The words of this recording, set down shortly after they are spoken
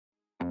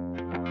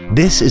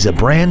This is a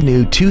brand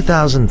new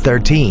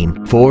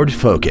 2013 Ford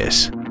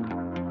Focus.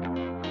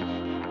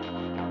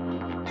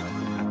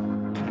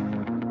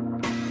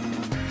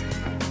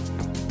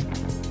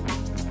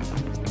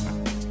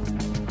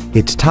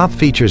 Its top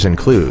features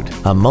include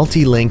a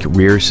multi-link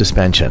rear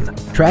suspension,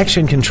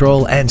 traction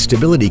control and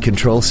stability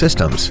control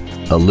systems,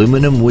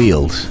 aluminum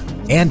wheels,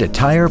 and a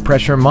tire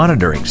pressure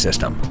monitoring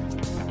system.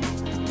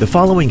 The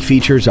following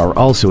features are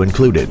also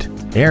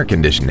included: air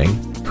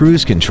conditioning,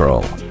 cruise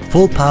control,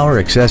 full power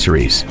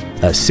accessories,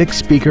 a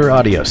 6-speaker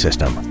audio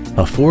system,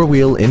 a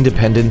 4-wheel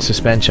independent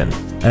suspension,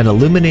 an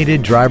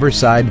illuminated driver's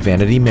side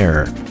vanity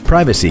mirror,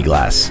 privacy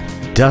glass,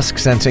 dusk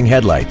sensing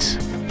headlights,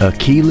 a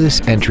keyless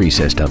entry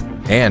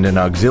system, and an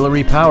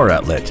auxiliary power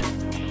outlet.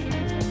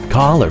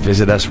 Call or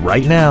visit us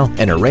right now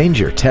and arrange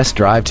your test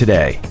drive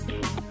today.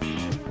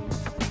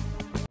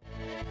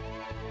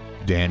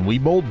 Dan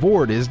Wiebold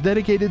Ford is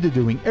dedicated to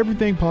doing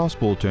everything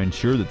possible to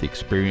ensure that the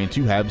experience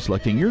you have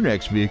selecting your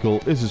next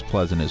vehicle is as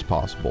pleasant as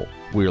possible.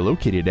 We are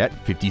located at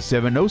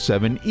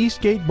 5707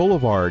 Eastgate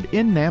Boulevard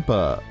in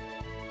Nampa.